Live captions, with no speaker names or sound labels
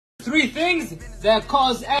3 things that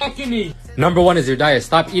cause acne. Number 1 is your diet.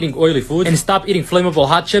 Stop eating oily foods and stop eating flammable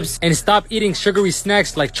hot chips and stop eating sugary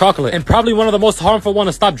snacks like chocolate. And probably one of the most harmful one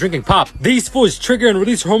is stop drinking pop. These foods trigger and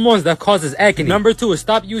release hormones that causes acne. Number 2 is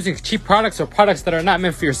stop using cheap products or products that are not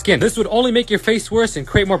meant for your skin. This would only make your face worse and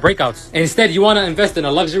create more breakouts. And instead, you want to invest in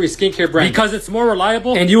a luxury skincare brand because it's more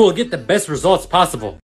reliable and you will get the best results possible.